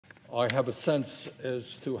I have a sense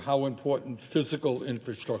as to how important physical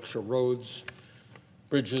infrastructure, roads,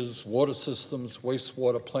 bridges, water systems,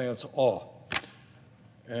 wastewater plants are.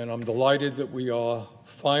 And I'm delighted that we are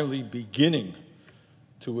finally beginning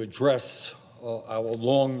to address our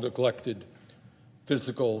long-neglected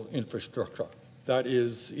physical infrastructure. That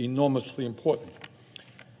is enormously important.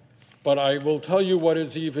 But I will tell you what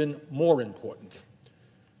is even more important,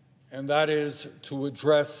 and that is to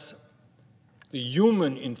address the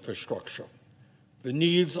human infrastructure, the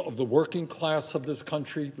needs of the working class of this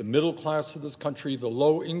country, the middle class of this country, the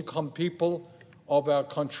low-income people of our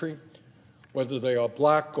country, whether they are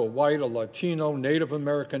black or white or Latino, Native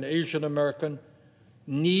American, Asian American,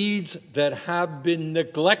 needs that have been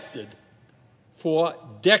neglected for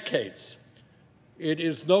decades. It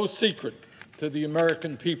is no secret to the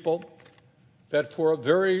American people that for a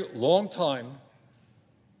very long time,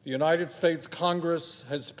 the United States Congress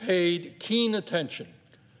has paid keen attention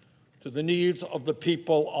to the needs of the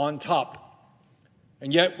people on top.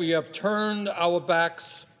 And yet we have turned our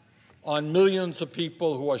backs on millions of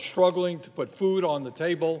people who are struggling to put food on the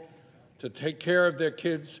table, to take care of their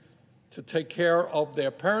kids, to take care of their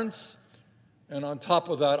parents. And on top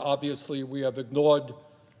of that, obviously, we have ignored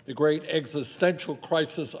the great existential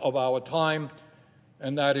crisis of our time,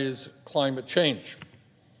 and that is climate change.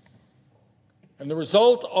 And the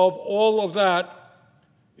result of all of that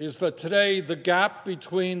is that today the gap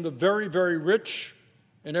between the very, very rich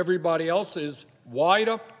and everybody else is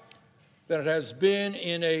wider than it has been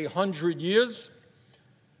in 100 years.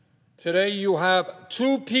 Today you have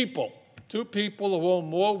two people who own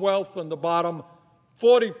more wealth than the bottom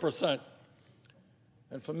 40%.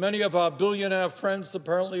 And for many of our billionaire friends,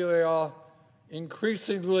 apparently they are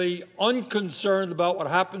increasingly unconcerned about what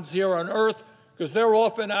happens here on Earth because they're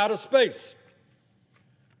off in outer space.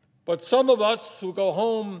 But some of us who go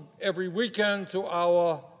home every weekend to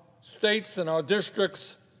our states and our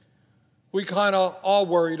districts, we kind of are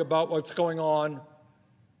worried about what's going on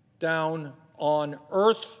down on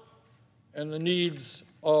Earth and the needs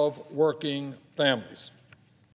of working families.